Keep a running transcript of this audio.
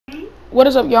What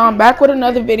is up, y'all? I'm back with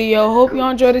another video. Hope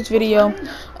y'all enjoyed this video.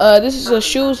 This is a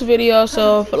shoes video,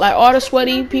 so for like all the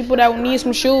sweaty people that need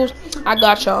some shoes, I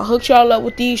got y'all. Hooked y'all up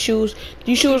with these shoes.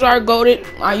 These shoes are goated.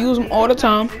 I use them all the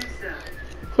time.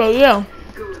 So yeah,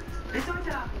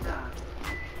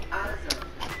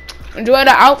 enjoy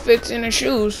the outfits and the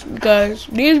shoes because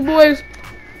these boys,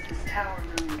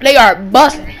 they are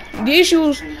busting. These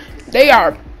shoes, they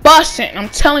are busting. I'm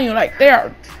telling you, like they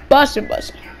are busting.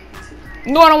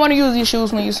 You know I don't want to use these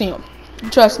shoes when you see them.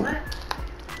 Trust me.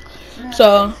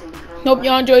 So, hope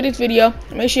y'all enjoyed this video.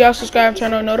 Make sure y'all subscribe,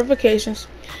 turn on notifications.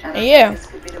 And yeah,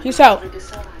 peace out. He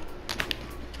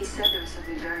said there was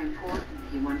something very important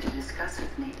he wanted to discuss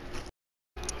with me.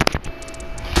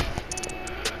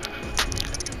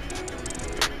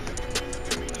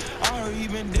 I heard he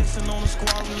been dancing on the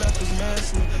squad, we left his man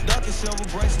sleep. Ducking silver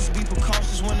bracelets, be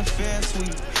precautious when the fans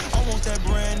sweep. I want that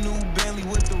brand new Bentley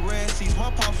with the red seats. My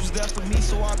pops was there for me,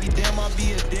 so I be damn, I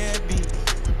be a deadbeat.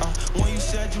 When you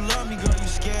said you love me, girl, you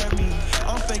scared me.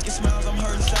 I'm faking smiles, I'm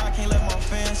hurting, so I can't let my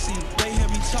fans see. They hear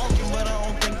me talking, but I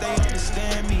don't think they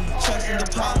understand me. Checks and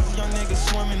deposits, young niggas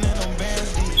swimming in them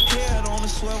bands deep. Head on the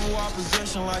swivel,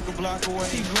 opposition like a block away.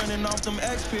 He grinning off them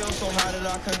X pills, so high that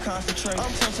I couldn't concentrate.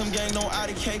 I'm some gang, no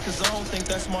IDK, cause I don't think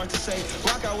that's smart to say.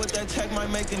 Rock out with that tech might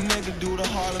make a nigga do the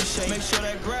Harlem shake. Make sure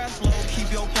that grass low, keep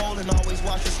your pole and always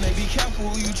watch the snake. Be careful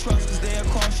who you trust, cause they'll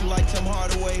cross you like Tim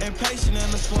Hardaway. Impatient in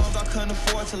the slums, I couldn't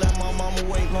afford to let my mama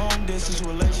wait. Long distance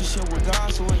relationship with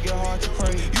God, so it get hard to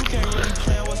pray. You can't really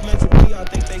plan what's meant to be, I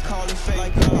think they call it fate.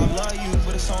 Like girl, I love you,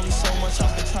 but it's only so much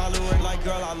I can tolerate. Like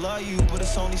girl, I love you, but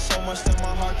it's only so much that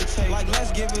my heart can take. Like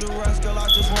let's give it a rest, girl, I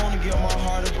just wanna give my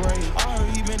heart a break. I heard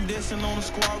he been dissing on the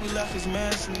squad, we left his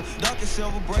man sleep. Ducking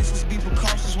silver bracelets, be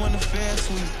precautious when the fans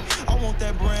sweep. I want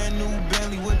that brand new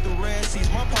Bentley with the red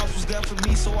seats. My pops was there for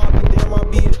me, so I be damn, I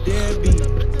be a deadbeat.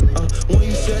 When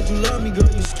you said you love me, girl,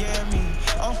 you scared me.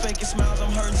 I'm faking smiles,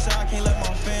 I'm hurting, so I can't let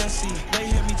my fans see. They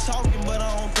hear me talking, but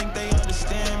I don't think they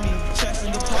understand me. Checks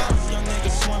and deposits, young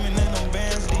niggas swimming in them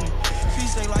bands deep.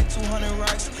 Fees say like 200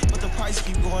 racks, but the price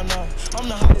keep going up. I'm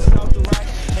the hottest out the rack,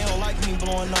 they don't like me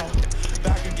blowing up.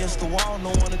 Back against the wall,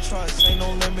 no one to trust. Ain't no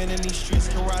limit in these streets,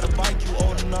 can ride a bike, you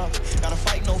old enough. Gotta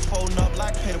fight, no folding up,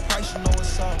 like pay the price, you know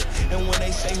what's up. And when they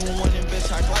say who won, then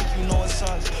bitch, act like you know it's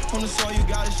us. From the soil, you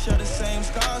gotta share the same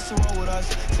scars to roll with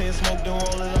us. Saying smoke, then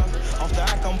roll it up. Off the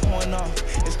act, I'm pouring up.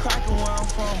 It's cracking where I'm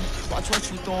from, watch what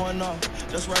you throwing up.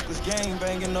 Just reckless game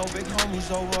banging, no big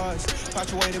homies over us.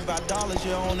 Fluctuated by dollars,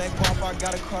 yeah, on that guap, I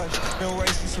got a crush. Been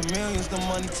racing some millions, the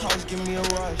money talks give me a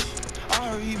rush. I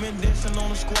heard he been dancing on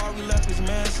the squad, we left his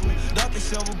man sleep. Ducking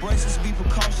silver bracelets, be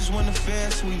precautious when the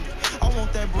fans sweep. I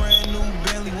want that brand new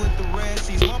Bentley with the red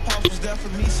seats. My pops was there for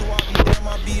me, so I be damn,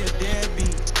 I be a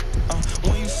deadbeat.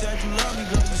 When you said you love me,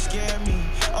 girl, you scared me.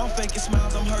 I'm faking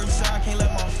smiles, I'm hurting, so I can't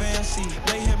let my fans see.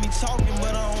 They hear me talking,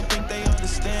 but I don't think they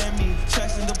understand me.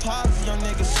 Checks and deposits, young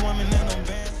niggas swimming in them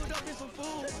bands.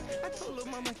 I told her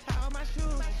mama tie all my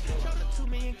shoes. Showed her 2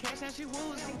 million cash, now she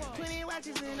woozy. 20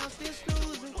 watches and I'm still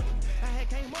snoozing. I had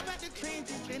came up out the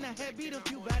trenches, then I had beat a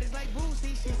few bodies like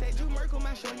Boosie. She said, you Merkle,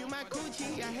 I show you my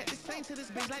coochie. I had to sing to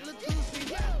this bitch like Latusi.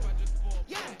 Yeah,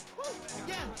 yeah,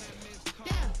 yeah,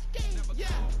 yeah,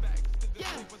 yeah, yeah,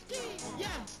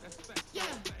 yeah,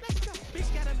 let's go. Bitch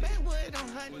got a backwood on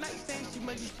her nightstand. She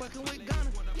must be fucking with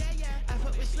Ghana. Yeah, yeah. I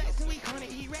fuck with slacks and we gonna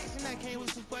eat rats, and I came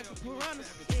with some fucking piranhas.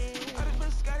 Yeah. I done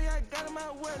been Scotty, I got in my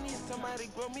well, need somebody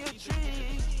grow me a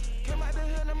tree. Came out the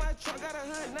hood in my truck, got a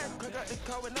hood now, crack out the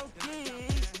car with no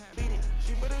keys. Beat it,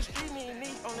 she put a street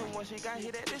knee, only one she got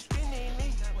hit at the street knee.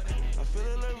 I feel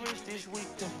a little rich this week,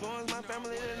 influence my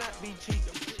family to not be cheap.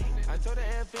 I told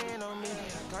her FN on me,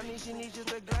 Connie she needs just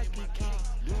a Glocky key.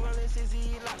 Do rollin'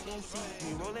 60, locked in seat.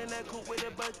 Me rollin' that coupe with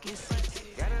a bucket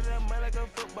seat. Got it up mud like a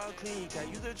football clean. I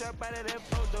use the trap out of that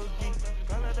photo geek.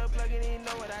 Call her the plug and he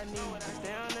know what I need. I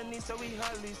stay underneath so we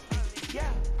hardly speak. Yeah,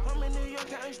 I'm in New York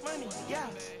counting money. Yeah,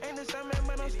 ain't the same man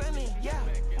but I'm stunning. Yeah,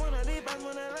 one of these boys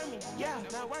wanna love me. Yeah,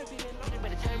 now wifey didn't know. Nigga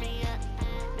better turn me up.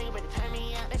 Nigga better turn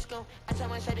me up. Let's go. I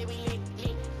told myself that we lit.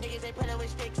 Niggas they put up with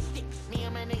sticks. Me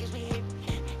and my niggas we hit.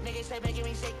 Niggas say making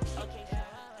me sick. Okay.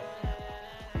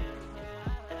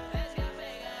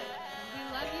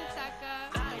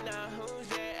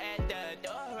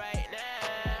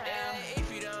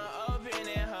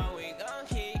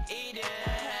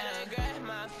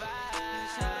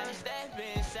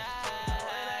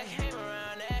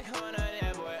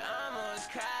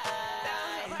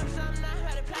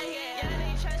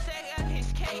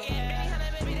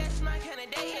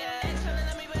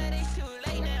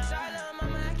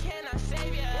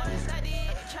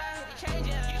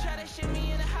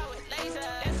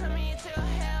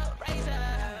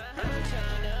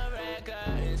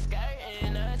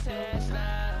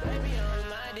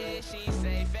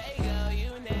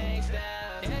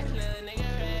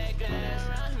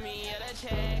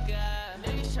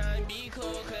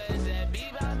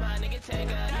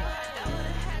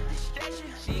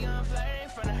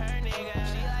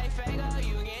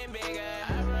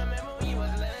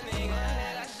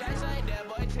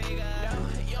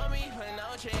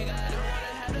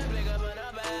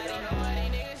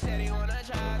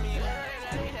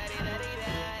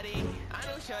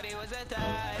 shorty was a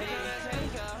thotty. Tryna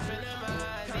take off in the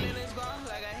mind. Counting this golf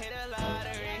like I hit a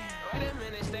lottery. Wait a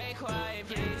minute, stay quiet,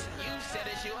 please. You said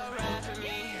that you were right for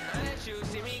me. Now that you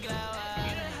see me glow up,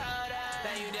 you done hold up,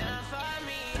 now you down for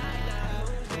me. I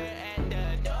know who's there at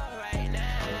the door right now.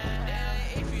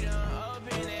 If you don't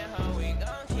open it, ho, we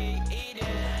gon' keep eating.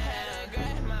 Had to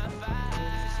grab my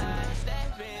fire,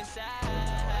 step inside.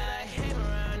 When I came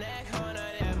around that corner,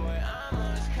 that boy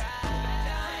almost cried.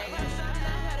 I'm not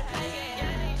how to play it. Yeah,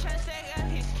 I need tryna stack up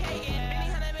his cake. Benny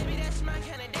Hunter, baby, that's my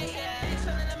kind of date. Yeah, they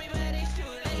tryna love me, but it's too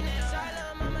late now. Sorry,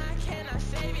 little mama, I cannot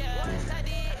save ya. Once I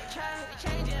did try to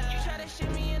change ya, you try to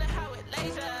shoot me in the heart with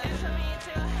laser. And turn me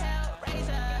into a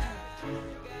hellraiser.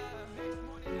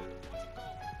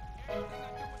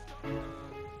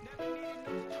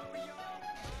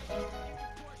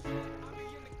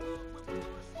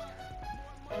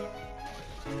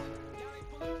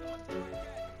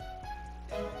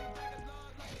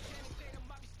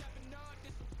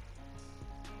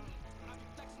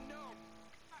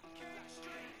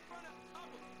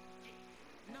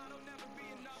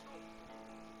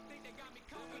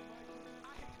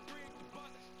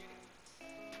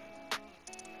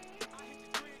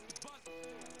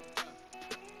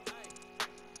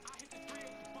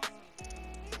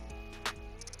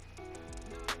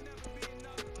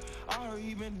 I heard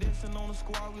he been dancing on the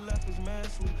squad, we left his man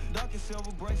sweet. Duck and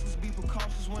silver bracelets, be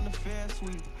precautious when the fair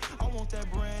sweet. I want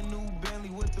that brand new Bentley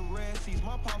with the red seats.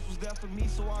 My pops was there for me,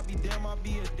 so I be damn, I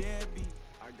be a deadbeat.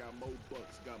 I got more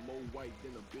bucks, got more white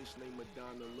than a bitch named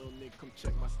Madonna. Little nigga, come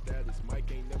check my status.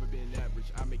 Mike ain't never been average,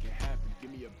 I make it happen.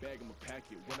 Give me a bag, I'ma pack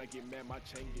it. When I get mad, my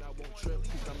chain get. I won't trip,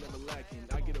 cause I'm never lacking.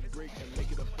 I get a brick and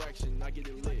make it a fraction. I get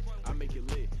it lit, I make it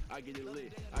lit. I get it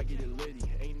lit, I get it litty.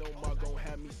 Ain't no more gon'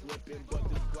 have me slipping, but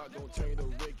this Glock gon' turn to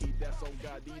Ricky. That's on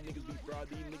God, these niggas be fraud,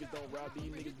 these niggas don't ride.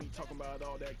 These niggas be talking about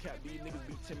all that cap. These niggas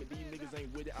be timid, these niggas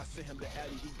ain't with it. I sent him the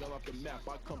alley, he gone off the map.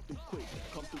 I come through quick.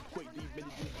 These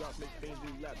minutes these drops make things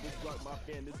relapse. This Glock my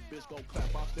fan, this bitch gon'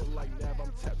 clap. I feel like Nav,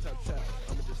 I'm tap, tap, tap.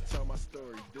 I'ma just tell my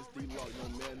story. This D-Lock, no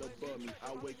man above me.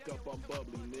 I wake up, I'm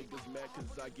bubbly. Niggas mad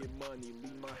cause I get money.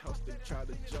 Leave my house, they try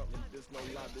to jump me. This no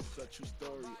lie, this a true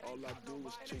story. All I do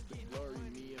is chase the glory.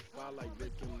 Me and Fly like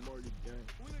Rick and Morty gang.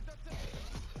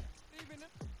 Even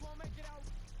if won't make it out,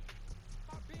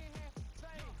 I been here,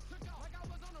 saying, like I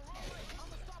was on the wrong way.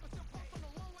 I'ma stop and still post on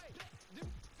the one way. Them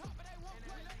top, but they won't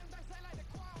play. Let them say like the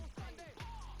choir on Sunday.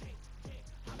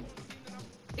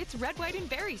 It's Red, White, and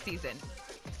Berry season.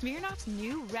 Smirnoff's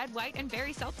new Red, White, and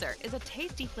Berry Seltzer is a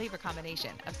tasty flavor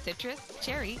combination of citrus,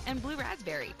 cherry, and blue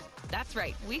raspberry. That's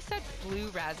right, we said blue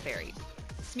raspberry.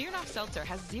 Smirnoff Seltzer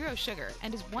has 0 sugar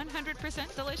and is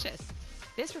 100% delicious.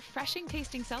 This refreshing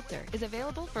tasting seltzer is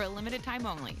available for a limited time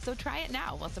only, so try it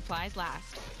now while supplies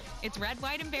last. It's Red,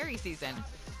 White, and Berry season.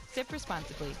 Sip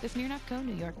responsibly. The Smirnoff Co.,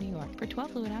 New York, New York. For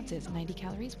 12 fluid ounces, 90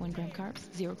 calories, 1 gram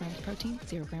carbs, 0 grams protein,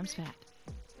 0 grams fat.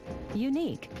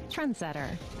 Unique,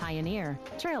 trendsetter, pioneer,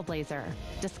 trailblazer.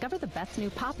 Discover the best new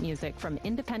pop music from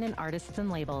independent artists and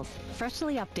labels.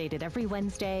 Freshly updated every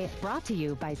Wednesday, brought to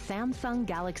you by Samsung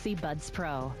Galaxy Buds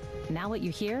Pro. Now what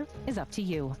you hear is up to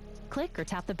you. Click or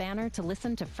tap the banner to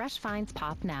listen to Fresh Finds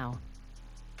Pop now.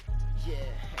 Yeah.